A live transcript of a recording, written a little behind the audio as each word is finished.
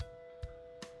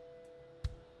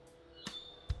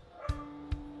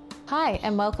Hi,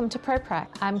 and welcome to ProPrac.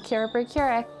 I'm Kira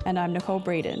Bree-Kurek. And I'm Nicole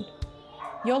Breeden.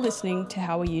 You're listening to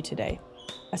How Are You Today,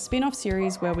 a spin-off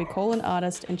series where we call an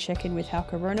artist and check in with how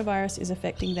coronavirus is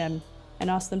affecting them and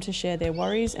ask them to share their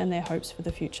worries and their hopes for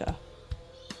the future.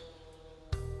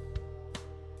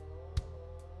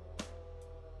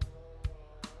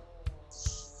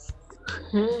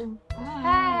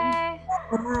 Hi.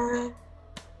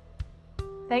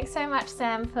 Thanks so much,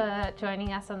 Sam, for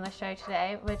joining us on the show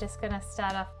today. We're just going to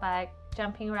start off by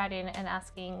jumping right in and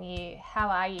asking you, how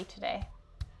are you today?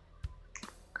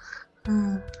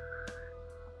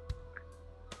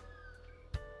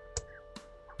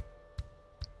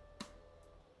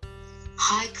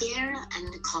 Hi, Claire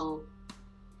and Nicole.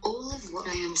 All of what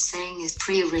I am saying is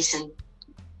pre-written.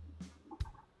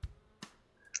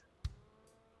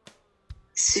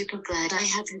 Super glad I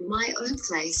have my own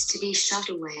place to be shut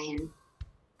away in.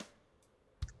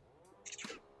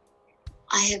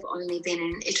 I have only been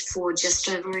in it for just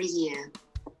over a year.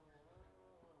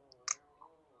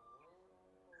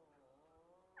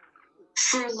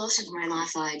 For a lot of my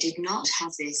life, I did not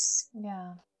have this.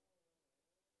 Yeah.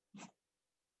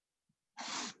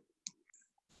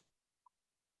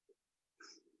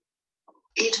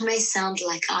 It may sound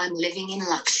like I'm living in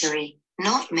luxury,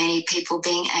 not many people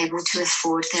being able to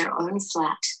afford their own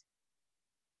flat.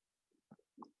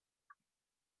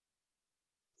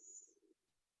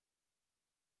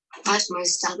 But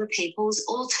most other people's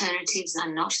alternatives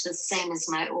are not the same as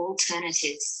my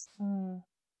alternatives. And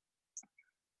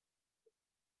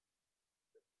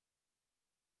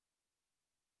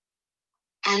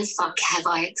fuck, have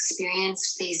I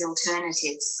experienced these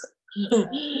alternatives.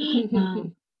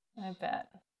 I bet.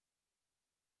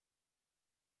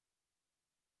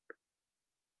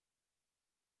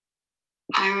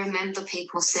 I remember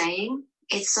people saying,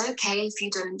 it's okay if you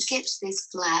don't get this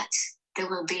flat, there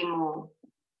will be more.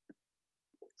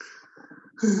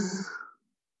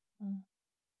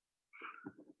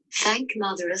 Thank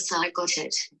Mother Earth I got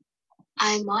it.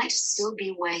 I might still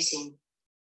be waiting.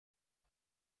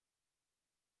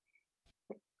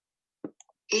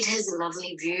 It has a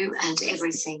lovely view and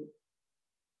everything.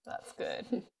 That's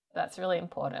good. That's really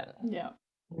important. Yeah.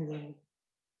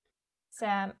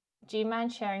 Sam, do you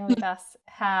mind sharing with us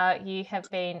how you have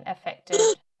been affected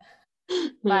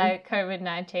by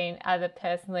COVID-19, either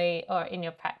personally or in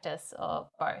your practice or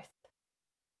both?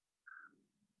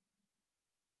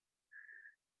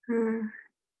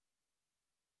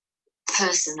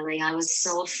 Personally, I was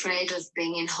so afraid of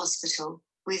being in hospital,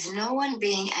 with no one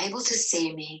being able to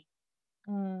see me.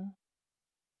 I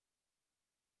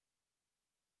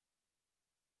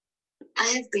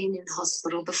have been in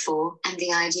hospital before, and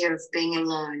the idea of being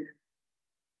alone.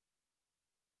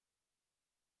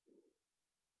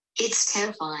 It's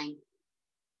terrifying.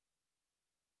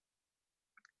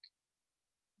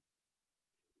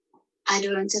 I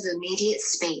don't have immediate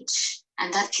speech,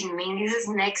 and that can mean you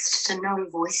have next to no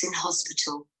voice in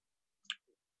hospital.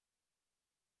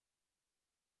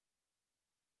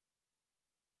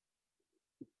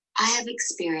 I have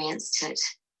experienced it.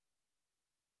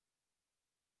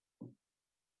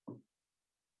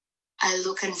 I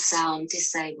look and sound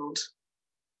disabled.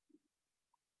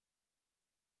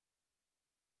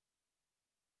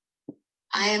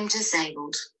 I am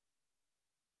disabled.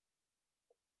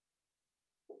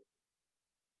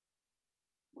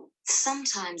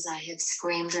 Sometimes I have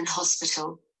screamed in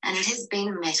hospital, and it has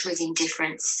been met with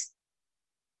indifference.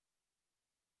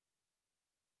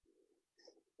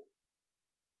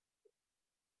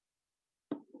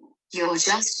 You're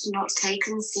just not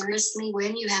taken seriously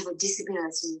when you have a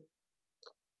disability.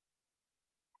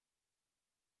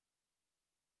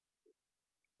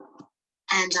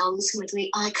 And ultimately,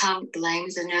 I can't blame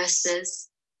the nurses,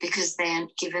 because they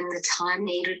aren't given the time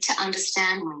needed to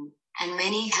understand me, and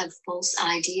many have false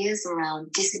ideas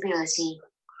around disability.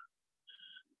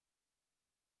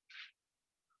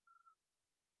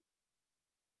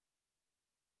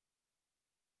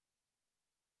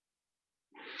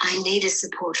 I need a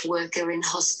support worker in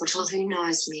hospital who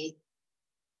knows me.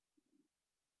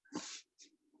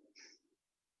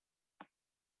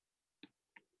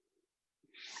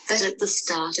 But at the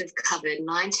start of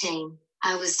COVID-19,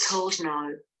 I was told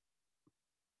no.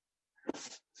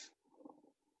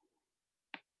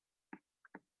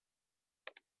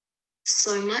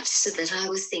 So much so that I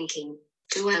was thinking,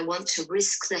 do I want to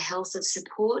risk the health of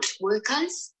support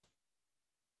workers?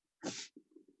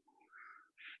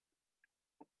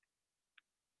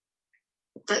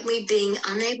 But me being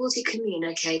unable to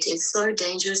communicate is so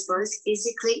dangerous both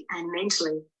physically and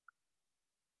mentally.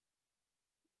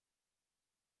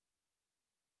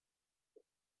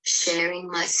 sharing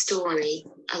my story,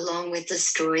 along with the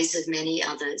stories of many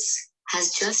others,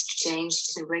 has just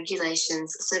changed the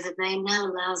regulations so that they now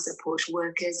allow support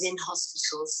workers in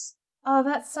hospitals. Oh,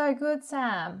 that's so good,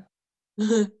 Sam.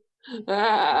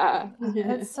 Yeah.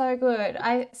 That's so good.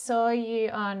 I saw you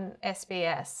on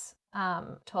SBS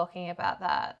talking about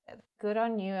that. Good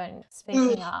on you and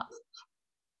speaking up.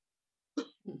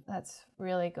 That's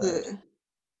really good.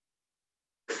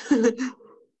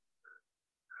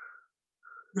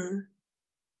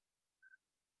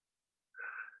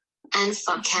 And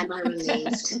fuck am I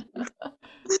relieved.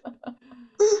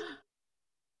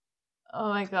 Oh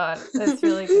my God, that's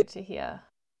really good to hear.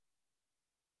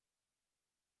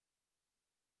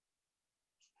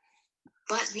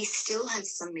 But we still have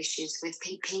some issues with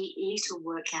PPE to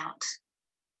work out.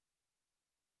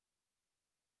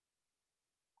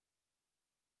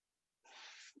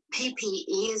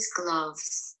 PPE is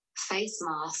gloves, face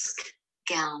mask,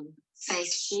 gown,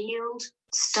 face shield,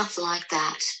 stuff like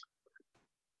that.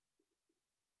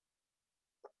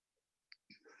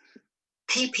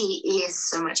 PPE is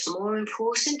so much more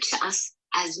important to us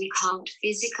as we can't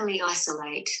physically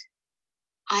isolate.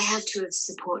 I have to have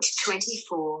support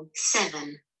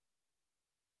 24/7.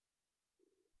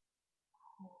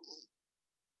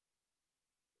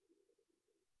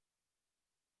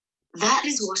 That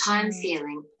is what I'm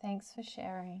feeling. Thanks for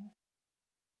sharing.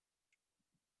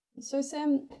 So,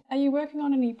 Sam, are you working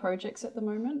on any projects at the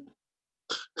moment?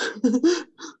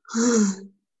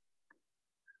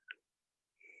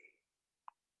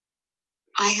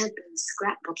 I have been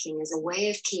scrapbooking as a way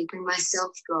of keeping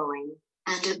myself going,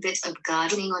 and a bit of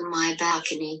gardening on my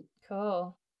balcony.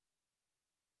 Cool.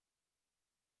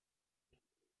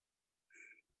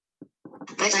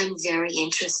 But I'm very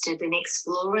interested in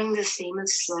exploring the theme of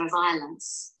slow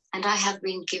violence, and I have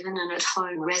been given an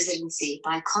at-home residency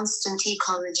by Constant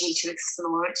Ecology to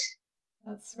explore it.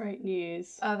 That's great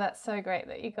news. Oh, that's so great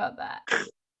that you got that.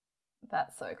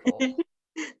 That's so cool.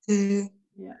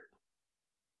 Yeah.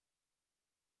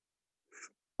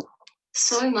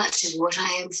 So much of what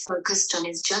I am focused on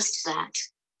is just that,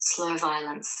 slow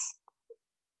violence.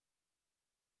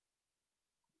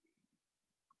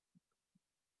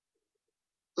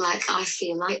 Like I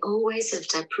feel I always have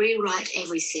to pre-write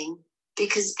everything,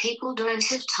 because people don't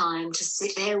have time to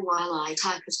sit there while I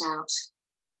type it out.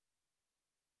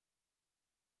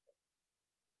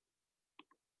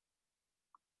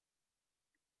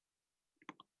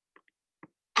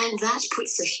 And that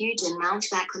puts a huge amount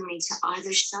back on me to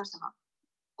either shut up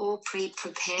or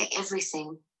prepare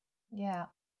everything. Yeah.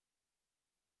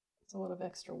 It's a lot of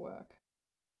extra work.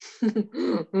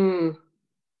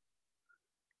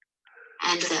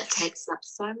 And that takes up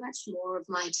so much more of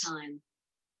my time.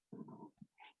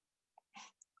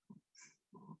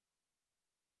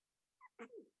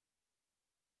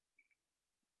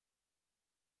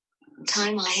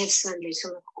 Time I have so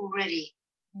little of already.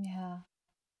 Yeah.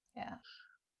 Yeah.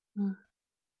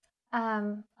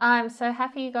 I'm so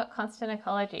happy you got Constant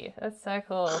Ecology. That's so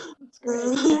cool. That's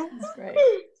great. That's great.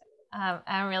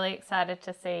 I'm really excited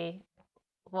to see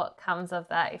what comes of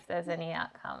that, if there's any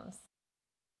outcomes.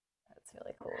 That's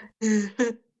really cool.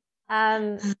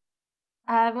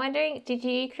 I'm wondering, did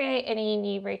you create any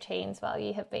new routines while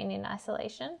you have been in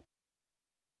isolation?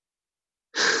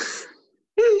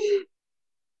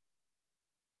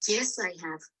 Yes, I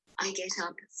have. I get up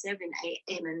at 7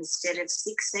 a.m. instead of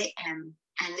 6 a.m.,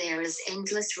 and there is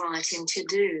endless writing to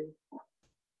do.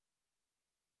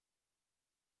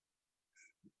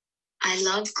 I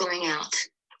love going out,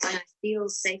 but I feel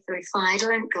safer if I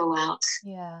don't go out.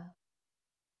 Yeah.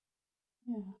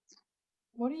 Yeah.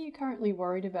 What are you currently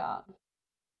worried about?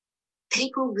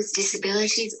 People with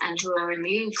disabilities and who are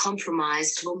immune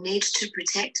compromised will need to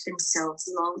protect themselves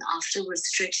long after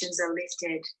restrictions are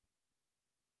lifted.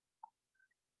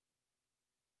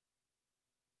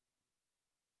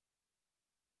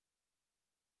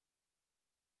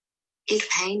 It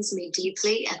pains me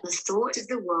deeply at the thought of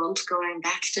the world going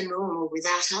back to normal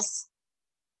without us.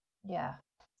 Yeah.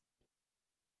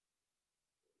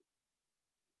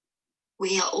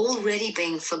 We are already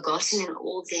being forgotten in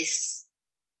all this.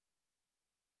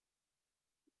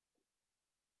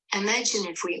 Imagine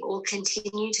if we all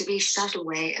continue to be shut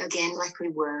away again like we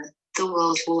were. The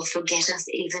world will forget us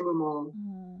even more.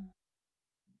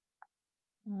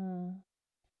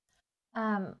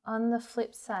 On the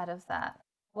flip side of that,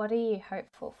 what are you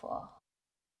hopeful for?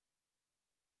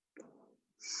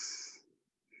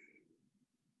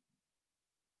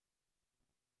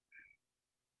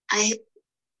 I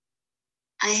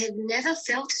have never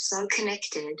felt so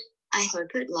connected. I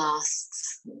hope it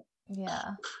lasts.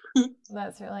 Yeah,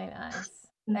 that's really nice.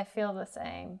 I feel the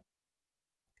same.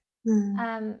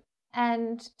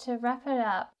 And to wrap it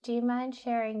up, do you mind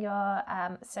sharing your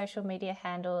social media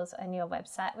handles and your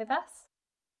website with us?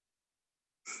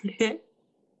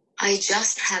 I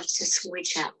just have to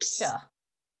switch apps. Sure.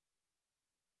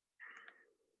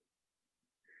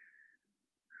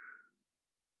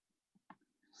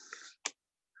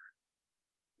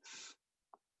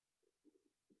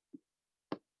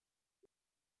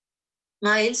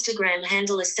 My Instagram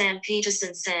handle is Sam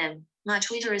Peterson Sam. My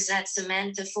Twitter is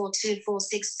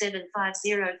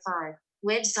 @Samantha42467505.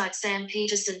 Website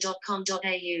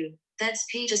sampeterson.com.au. That's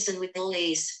Peterson with all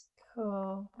E's.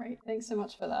 Cool. Great. Thanks so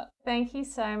much for that. Thank you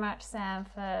so much, Sam,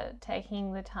 for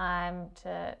taking the time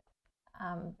to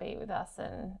be with us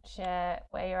and share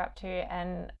where you're up to.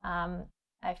 And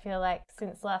I feel like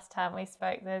since last time we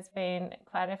spoke, there's been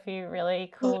quite a few really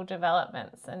cool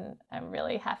developments, and I'm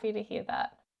really happy to hear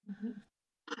that.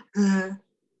 There.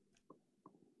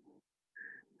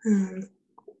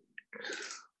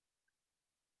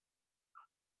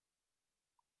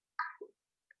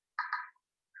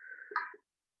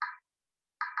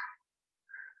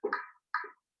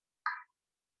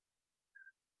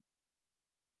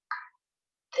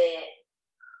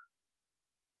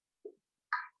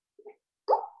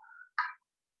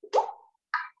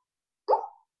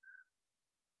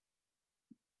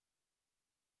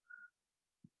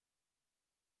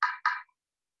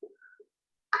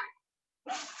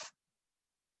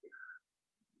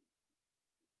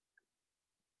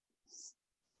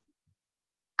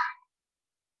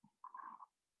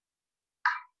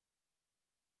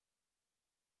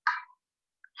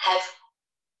 Have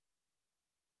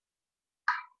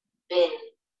been.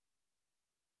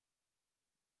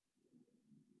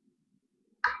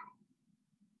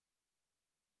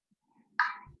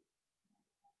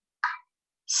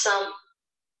 Some.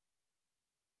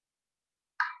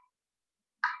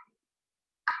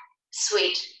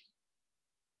 Sweet.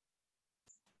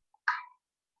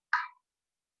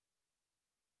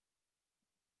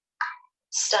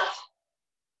 Stuff.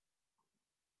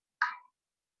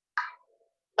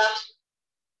 But.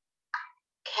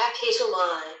 Capital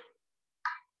I.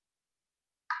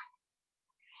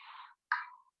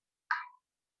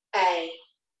 A.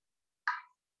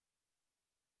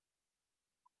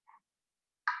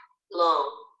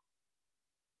 Long.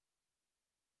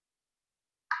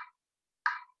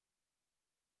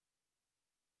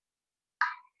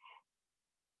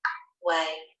 Way.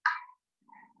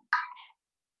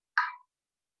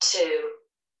 To.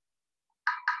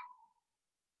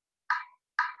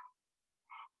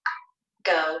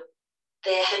 Go.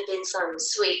 There had been some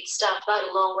sweet stuff, but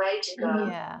a long way to go.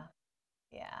 Yeah.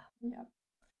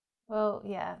 Well,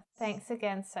 yeah. Thanks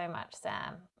again so much,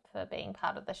 Sam, for being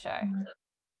part of the show.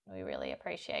 We really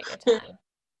appreciate your time.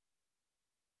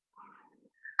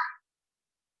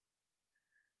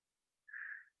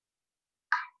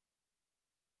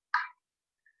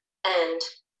 And.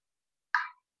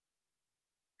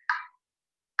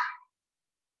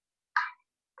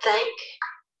 Thank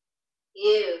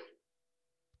you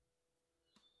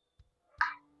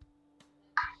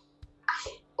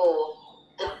for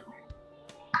the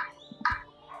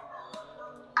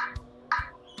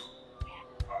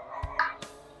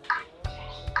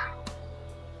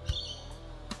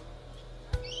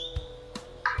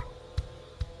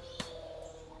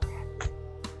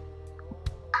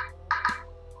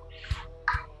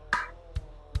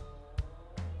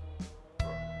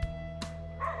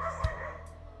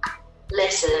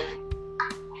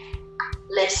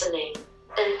listening,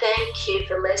 and thank you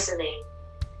for listening.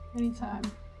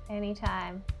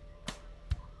 Anytime.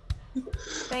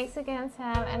 Thanks again,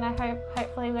 Sam, and I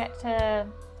hopefully we get to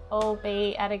all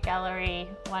be at a gallery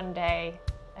one day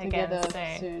again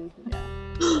Together soon.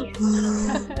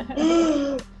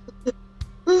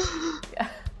 Yeah.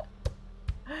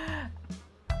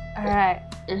 All right.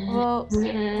 We'll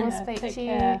speak take to you.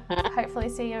 care. Hopefully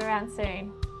see you around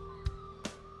soon.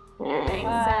 Thanks,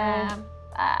 Bye. Sam.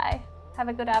 Bye. Have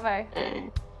a good Avo.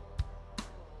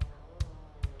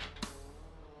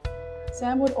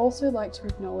 Sam would also like to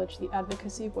acknowledge the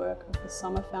advocacy work of the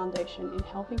Summer Foundation in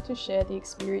helping to share the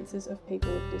experiences of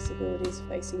people with disabilities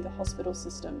facing the hospital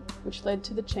system, which led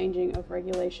to the changing of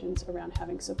regulations around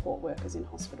having support workers in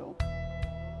hospital.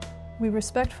 We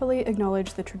respectfully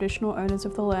acknowledge the traditional owners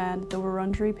of the land, the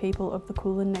Wurundjeri people of the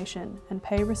Kulin Nation, and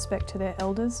pay respect to their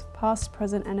elders, past,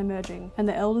 present and emerging, and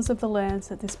the elders of the lands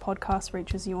that this podcast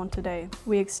reaches you on today.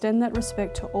 We extend that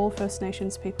respect to all First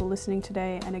Nations people listening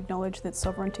today and acknowledge that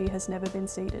sovereignty has never been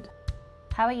ceded.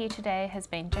 How Are You Today has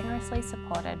been generously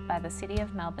supported by the City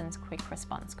of Melbourne's Quick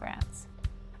Response Grants.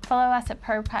 Follow us at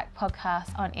ProPrac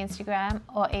Podcast on Instagram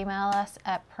or email us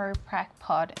at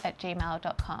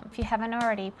propracpod@gmail.com. If you haven't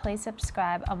already, please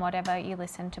subscribe on whatever you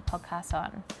listen to podcasts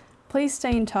on. Please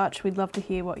stay in touch. We'd love to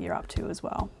hear what you're up to as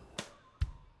well.